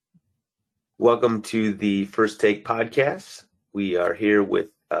Welcome to the FirstTake Podcast. We are here with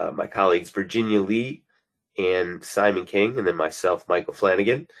my colleagues Virginia Lee and Simon King, and then myself, Michael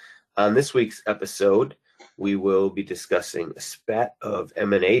Flanagan. On this week's episode, we will be discussing a spat of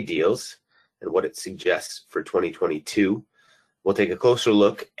M&A deals and what it suggests for 2022. We'll take a closer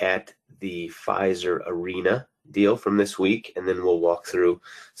look at the Pfizer Arena deal from this week, and then we'll walk through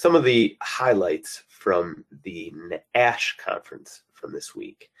some of the highlights from the ASH conference from this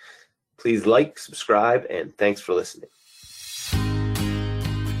week. Please like, subscribe, and thanks for listening.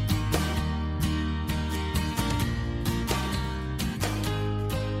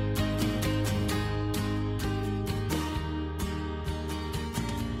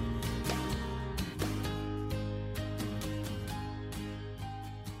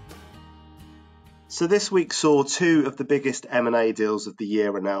 So this week saw two of the biggest M&A deals of the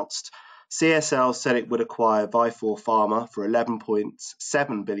year announced. CSL said it would acquire eventful Pharma for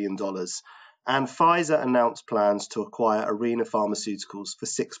 $11.7 billion, and Pfizer announced plans to acquire Arena Pharmaceuticals for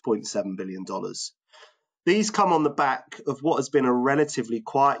 $6.7 billion. These come on the back of what has been a relatively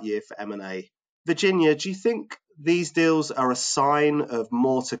quiet year for M&A. Virginia, do you think these deals are a sign of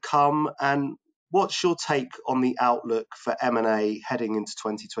more to come? And what's your take on the outlook for M&A heading into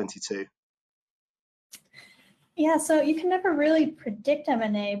 2022? Yeah, so you can never really predict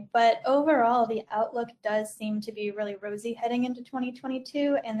M&A, but overall the outlook does seem to be really rosy heading into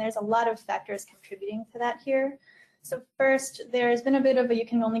 2022, and there's a lot of factors contributing to that here. So first, there's been a bit of a you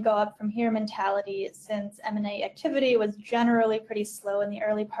can only go up from here mentality since M&A activity was generally pretty slow in the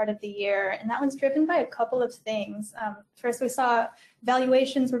early part of the year, and that was driven by a couple of things. First, we saw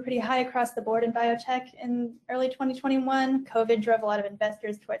valuations were pretty high across the board in biotech in early 2021. COVID drove a lot of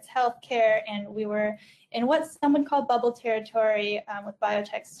investors towards healthcare, and we were in what some would call bubble territory with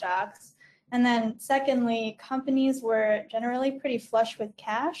biotech stocks. And then secondly, companies were generally pretty flush with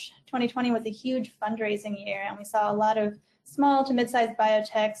cash. 2020 was a huge fundraising year, and we saw a lot of small to mid-sized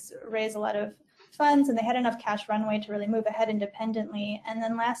biotechs raise a lot of funds, and they had enough cash runway to really move ahead independently. And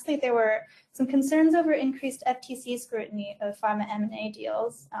then lastly, there were some concerns over increased FTC scrutiny of pharma M&A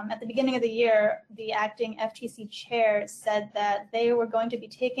deals. At the beginning of the year, the acting FTC chair said that they were going to be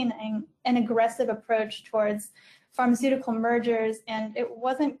taking an aggressive approach towards pharmaceutical mergers, and it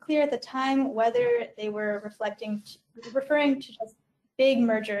wasn't clear at the time whether they were referring to just big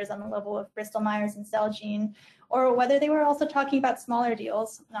mergers on the level of Bristol Myers and Celgene, or whether they were also talking about smaller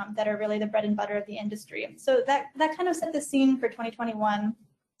deals that are really the bread and butter of the industry. So that kind of set the scene for 2021.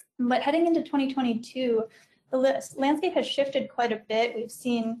 But heading into 2022, the landscape has shifted quite a bit. We've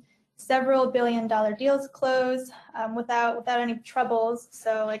seen several billion-dollar deals close without any troubles.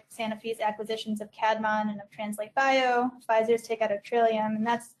 So like Sanofi's acquisitions of Kadmon and of Translate Bio, Pfizer's takeout of Trillium, and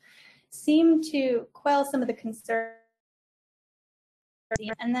that's seemed to quell some of the concerns.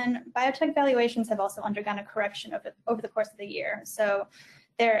 And then biotech valuations have also undergone a correction over the course of the year. So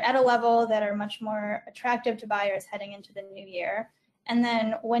they're at a level that are much more attractive to buyers heading into the new year. And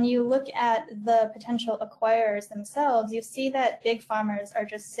then when you look at the potential acquirers themselves, you see that big pharmas are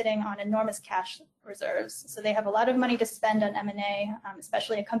just sitting on enormous cash reserves. So they have a lot of money to spend on M&A,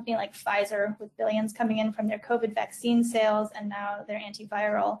 especially a company like Pfizer with billions coming in from their COVID vaccine sales and now their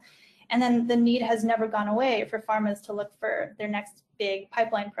antiviral. And then the need has never gone away for pharmas to look for their next big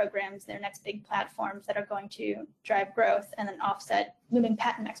pipeline programs, their next big platforms that are going to drive growth and then offset looming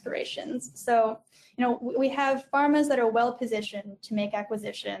patent expirations. So, we have pharmas that are well positioned to make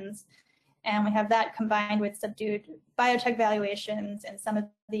acquisitions, and we have that combined with subdued biotech valuations and some of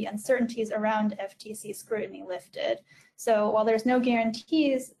the uncertainties around FTC scrutiny lifted. So while there's no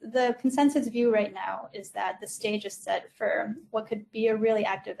guarantees, the consensus view right now is that the stage is set for what could be a really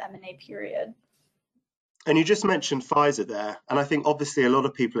active M&A period. And you just mentioned Pfizer there, and I think obviously a lot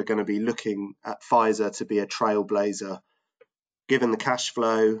of people are going to be looking at Pfizer to be a trailblazer, given the cash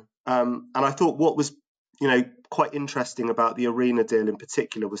flow. And I thought what was, quite interesting about the Arena deal in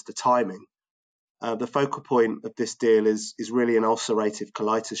particular was the timing. The focal point of this deal is really an ulcerative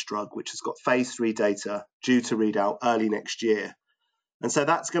colitis drug, which has got phase 3 data due to read out early next year. And so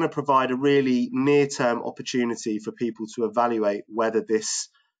that's going to provide a really near-term opportunity for people to evaluate whether this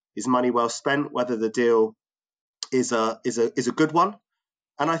is money well spent, whether the deal is a good one.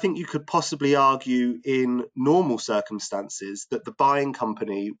 And I think you could possibly argue in normal circumstances that the buying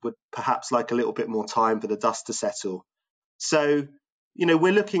company would perhaps like a little bit more time for the dust to settle. So,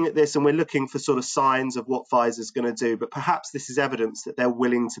 we're looking at this and we're looking for sort of signs of what Pfizer's going to do, but perhaps this is evidence that they're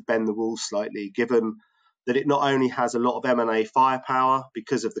willing to bend the rules slightly, given that it not only has a lot of M&A firepower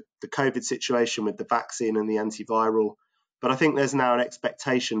because of the COVID situation with the vaccine and the antiviral, but I think there's now an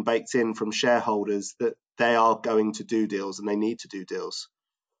expectation baked in from shareholders that they are going to do deals and they need to do deals.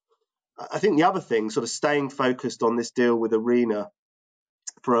 I think the other thing, sort of staying focused on this deal with Arena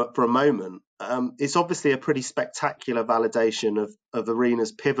for a moment, it's obviously a pretty spectacular validation of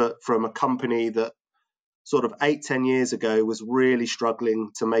Arena's pivot from a company that sort of 8-10 years ago was really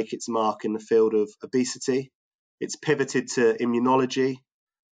struggling to make its mark in the field of obesity. It's pivoted to immunology.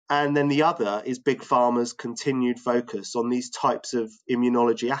 And then the other is Big Pharma's continued focus on these types of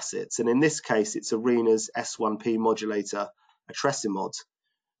immunology assets. And in this case, it's Arena's S1P modulator, etrasimod.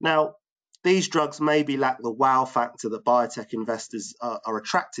 Now, these drugs maybe lack the wow factor that biotech investors are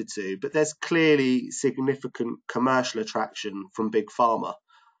attracted to, but there's clearly significant commercial attraction from Big Pharma.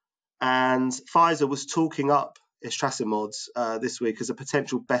 And Pfizer was talking up etrasimod this week as a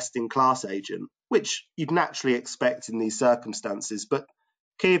potential best-in-class agent, which you'd naturally expect in these circumstances. But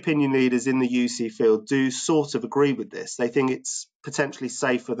key opinion leaders in the UC field do sort of agree with this. They think it's potentially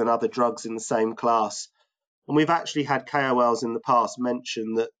safer than other drugs in the same class. And we've actually had KOLs in the past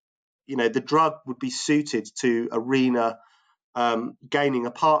mention that, the drug would be suited to Arena gaining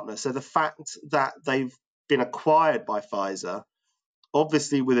a partner. So the fact that they've been acquired by Pfizer,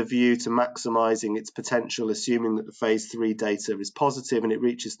 obviously with a view to maximising its potential, assuming that the phase 3 data is positive and it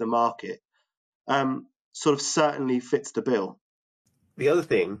reaches the market, sort of certainly fits the bill. The other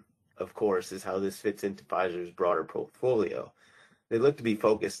thing, of course, is how this fits into Pfizer's broader portfolio. They look to be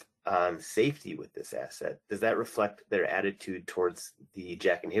focused on safety with this asset. Does that reflect their attitude towards the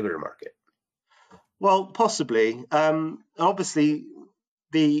JAK inhibitor market? Well, possibly. Obviously,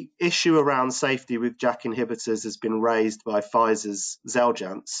 the issue around safety with JAK inhibitors has been raised by Pfizer's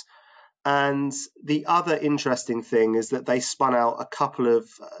Xeljanz. And the other interesting thing is that they spun out a couple of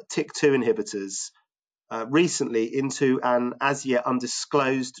TYK2 inhibitors recently into an as yet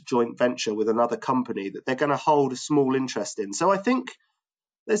undisclosed joint venture with another company that they're going to hold a small interest in. So I think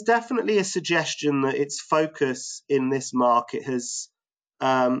there's definitely a suggestion that its focus in this market has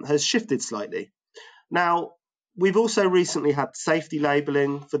shifted slightly. Now, we've also recently had safety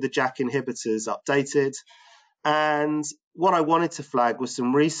labeling for the JAK inhibitors updated. And what I wanted to flag was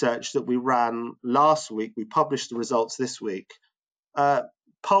some research that we ran last week. We published the results this week,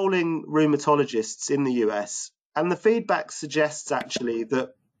 polling rheumatologists in the US. And the feedback suggests actually that,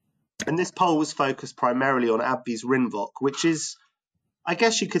 and this poll was focused primarily on AbbVie's Rinvoq, which is, I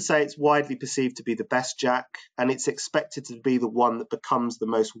guess you could say, it's widely perceived to be the best JAK, and it's expected to be the one that becomes the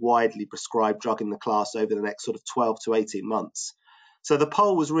most widely prescribed drug in the class over the next sort of 12 to 18 months. So the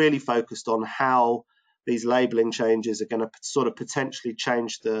poll was really focused on how these labeling changes are going to sort of potentially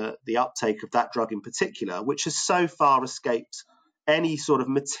change the uptake of that drug in particular, which has so far escaped any sort of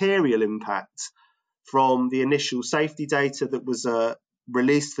material impact from the initial safety data that was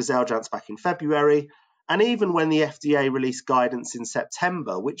released for Xeljanz back in February. And even when the FDA released guidance in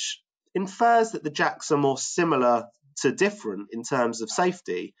September, which infers that the JAKs are more similar to different in terms of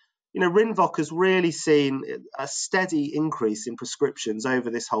safety, Rinvoq has really seen a steady increase in prescriptions over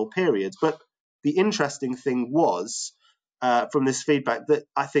this whole period. But the interesting thing was, from this feedback, that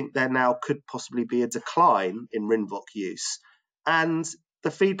I think there now could possibly be a decline in Rinvoq use. And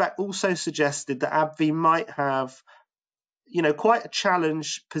the feedback also suggested that AbbVie might have quite a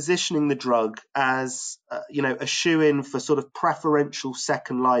challenge positioning the drug as, a shoe-in for sort of preferential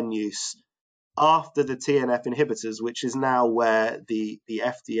second-line use after the TNF inhibitors, which is now where the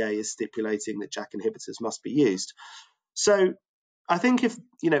FDA is stipulating that JAK inhibitors must be used. So I think if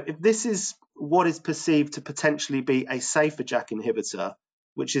this is what is perceived to potentially be a safer JAK inhibitor,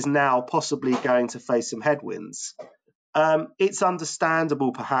 which is now possibly going to face some headwinds, it's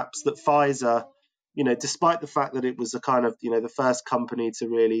understandable perhaps that Pfizer, despite the fact that it was a kind of, the first company to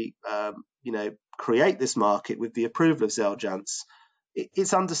really, create this market with the approval of Xeljanz,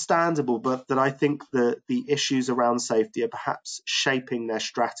 it's understandable, but that I think that the issues around safety are perhaps shaping their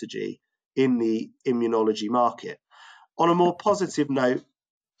strategy in the immunology market. On a more positive note,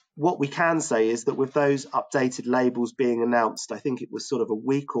 what we can say is that with those updated labels being announced, I think it was sort of a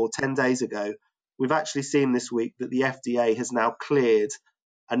week or 10 days ago, we've actually seen this week that the FDA has now cleared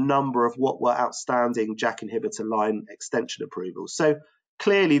a number of what were outstanding JAK inhibitor line extension approvals. So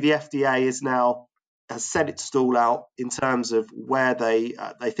clearly the FDA has set its stall out in terms of where they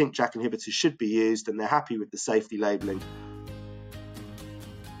think JAK inhibitors should be used, and they're happy with the safety labeling.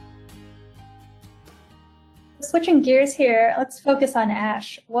 Switching gears here, let's focus on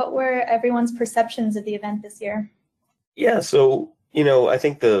ASH. What were everyone's perceptions of the event this year? Yeah, so I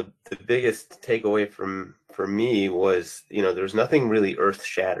think the biggest takeaway for me was, there's nothing really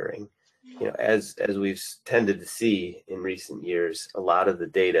earth-shattering. As we've tended to see in recent years, a lot of the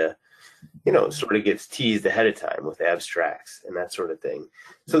data, sort of gets teased ahead of time with abstracts and that sort of thing.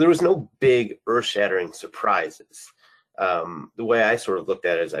 So there was no big earth-shattering surprises. The way I sort of looked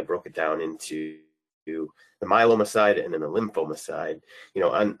at it is I broke it down into the myeloma side and then the lymphoma side.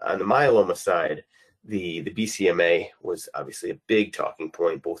 On the myeloma side, the BCMA was obviously a big talking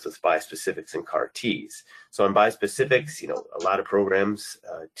point, both with bispecifics and CAR Ts. So on bispecifics, a lot of programs,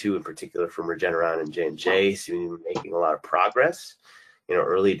 two in particular from Regeneron and J&J, seem to be making a lot of progress.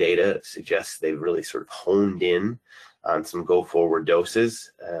 Early data suggests they've really sort of honed in on some go-forward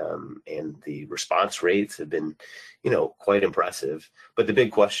doses, and the response rates have been, quite impressive. But the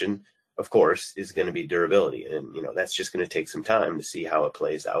big question, of course, is going to be durability, and that's just going to take some time to see how it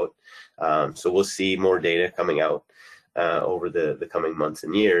plays out. So we'll see more data coming out over the coming months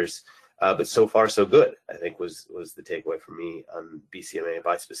and years. But so far, so good, I think was the takeaway for me on BCMA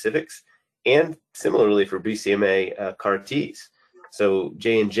bispecifics, and similarly for BCMA CAR Ts. So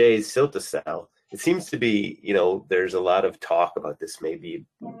J&J's cilta-cel, it seems to be, there's a lot of talk about this maybe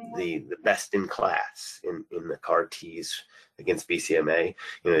the best in class in the CAR Ts against BCMA,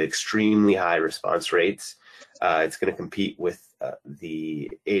 extremely high response rates. It's going to compete with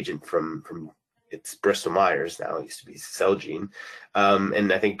the agent from it's Bristol Myers now, it used to be Celgene.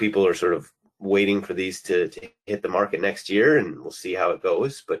 And I think people are sort of waiting for these to hit the market next year, and we'll see how it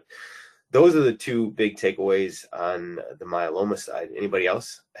goes. But those are the two big takeaways on the myeloma side. Anybody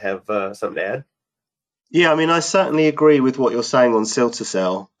else have something to add? Yeah, I mean, I certainly agree with what you're saying on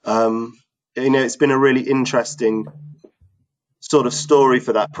cilta-cel. It's been a really interesting sort of story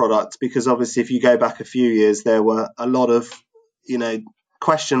for that product, because obviously if you go back a few years, there were a lot of,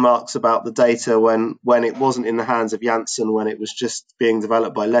 question marks about the data when it wasn't in the hands of Janssen, when it was just being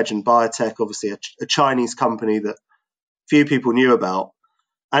developed by Legend Biotech, obviously a Chinese company that few people knew about.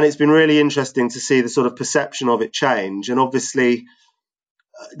 And it's been really interesting to see the sort of perception of it change. And obviously,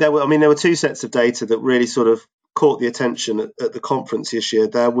 there were two sets of data that really sort of caught the attention at the conference this year.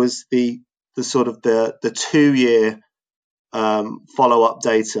 There was the 2-year follow-up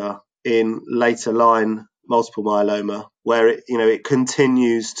data in later line multiple myeloma, where it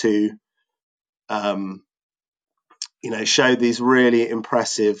continues to show these really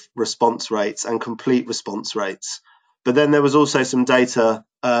impressive response rates and complete response rates. But then there was also some data,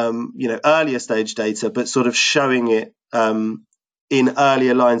 earlier stage data, but sort of showing it in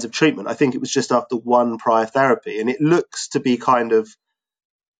earlier lines of treatment. I think it was just after one prior therapy, and it looks to be kind of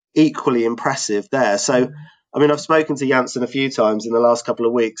equally impressive there. So, I mean, I've spoken to Janssen a few times in the last couple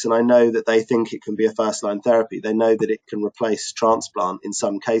of weeks, and I know that they think it can be a first-line therapy. They know that it can replace transplant in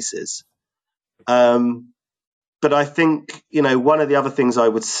some cases. But I think, one of the other things I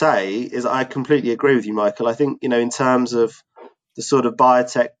would say is I completely agree with you, Michael. I think, in terms of the sort of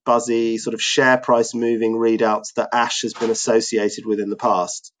biotech buzzy sort of share price moving readouts that ASH has been associated with in the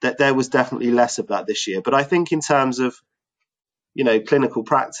past, that there was definitely less of that this year. But I think in terms of, clinical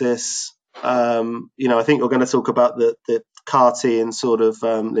practice, I think you're going to talk about the CAR T and sort of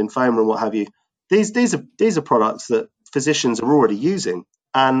lymphoma and what have you. These are products that physicians are already using,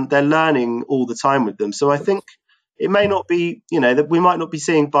 and they're learning all the time with them. So I think it may not be, that we might not be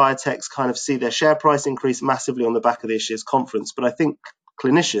seeing biotechs kind of see their share price increase massively on the back of this year's conference, but I think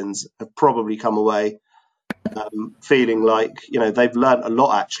clinicians have probably come away feeling like, they've learned a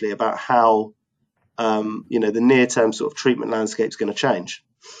lot actually about how, the near-term sort of treatment landscape is going to change.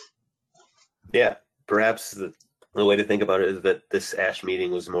 Yeah, perhaps the way to think about it is that this ASH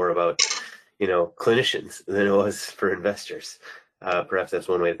meeting was more about, clinicians than it was for investors. Perhaps that's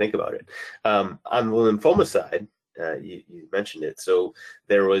one way to think about it. On the lymphoma side, you mentioned it. So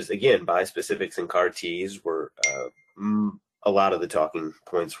there was, again, bispecifics and CAR Ts were a lot of the talking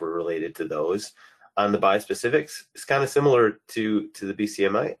points were related to those. On the bispecifics, it's kind of similar to the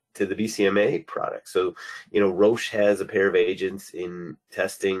BCMA product. So, Roche has a pair of agents in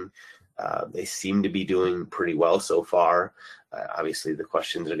testing. They seem to be doing pretty well so far. Obviously, the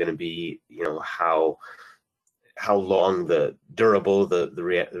questions are going to be, how long the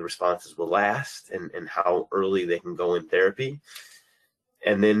responses will last, and how early they can go in therapy.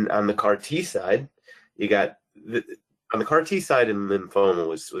 And then on the CAR T side, you got on the CAR T side in lymphoma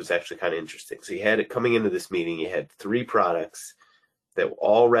was actually kind of interesting. So you had it coming into this meeting, you had 3 products that were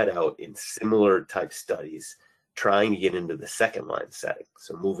all read out in similar type studies, trying to get into the second line setting.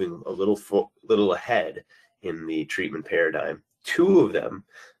 So moving a little ahead in the treatment paradigm. 2 of them,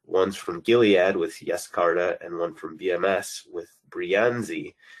 one's from Gilead with Yescarta and one from BMS with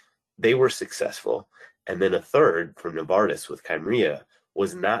Breyanzi, they were successful. And then a third from Novartis with Kymriah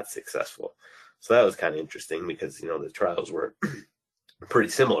was not successful. So that was kind of interesting because, the trials were pretty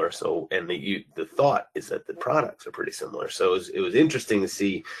similar. So, and the thought is that the products are pretty similar. So it was interesting to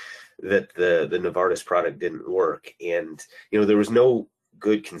see that the Novartis product didn't work. And, there was no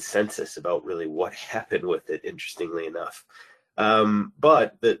good consensus about really what happened with it, interestingly enough.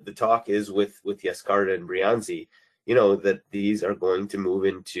 But the talk is with Yescarta and Breyanzi, that these are going to move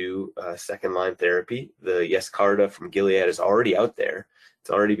into second-line therapy. The Yescarta from Gilead is already out there. It's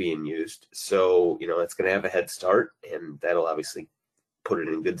already being used. So, it's going to have a head start, and that'll obviously put it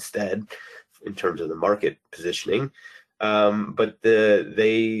in good stead in terms of the market positioning. But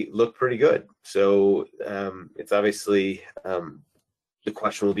they look pretty good. So it's obviously the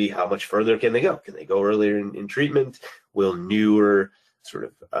question will be, how much further can they go? Can they go earlier in treatment? Will newer sort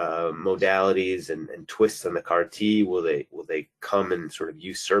of modalities and twists on the CAR T, will they come and sort of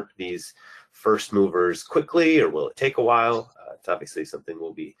usurp these first movers quickly, or will it take a while? It's obviously something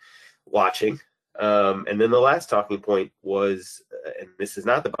we'll be watching. And then the last talking point was, and this is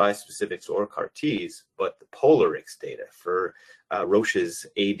not the bispecifics or CAR Ts, but the Polarix data for Roche's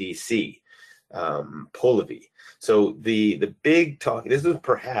ADC, Polivy. So the big talk, this is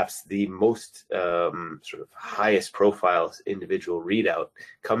perhaps the most sort of highest profile individual readout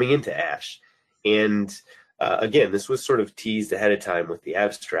coming into ASH. And again, this was sort of teased ahead of time with the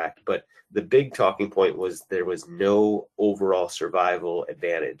abstract, but the big talking point was there was no overall survival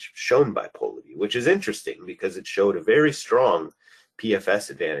advantage shown by Polivy, which is interesting because it showed a very strong PFS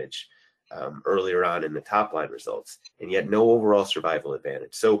advantage earlier on in the top line results, and yet no overall survival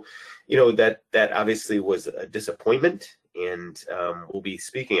advantage. So, that obviously was a disappointment, and we'll be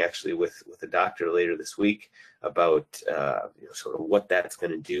speaking actually with a doctor later this week about sort of what that's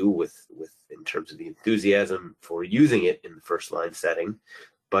going to do with in terms of the enthusiasm for using it in the first line setting.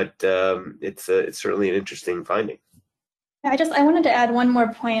 But it's certainly an interesting finding. I wanted to add one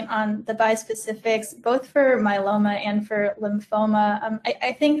more point on the bispecifics, both for myeloma and for lymphoma.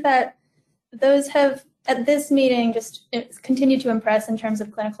 I think that those have, at this meeting, just continued to impress in terms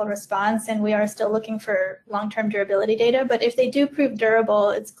of clinical response, and we are still looking for long-term durability data. But if they do prove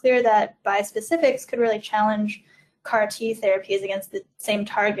durable, it's clear that bispecifics could really challenge CAR T therapies against the same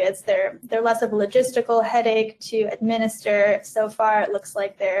targets. They're less of a logistical headache to administer. So far, it looks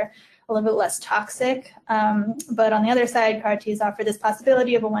like they're a little bit less toxic. But on the other side, CAR Ts offer this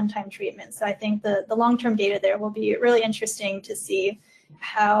possibility of a one-time treatment. So I think the long-term data there will be really interesting to see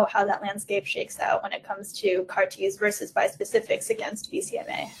how that landscape shakes out when it comes to CAR Ts versus bispecifics against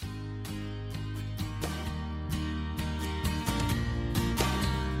BCMA.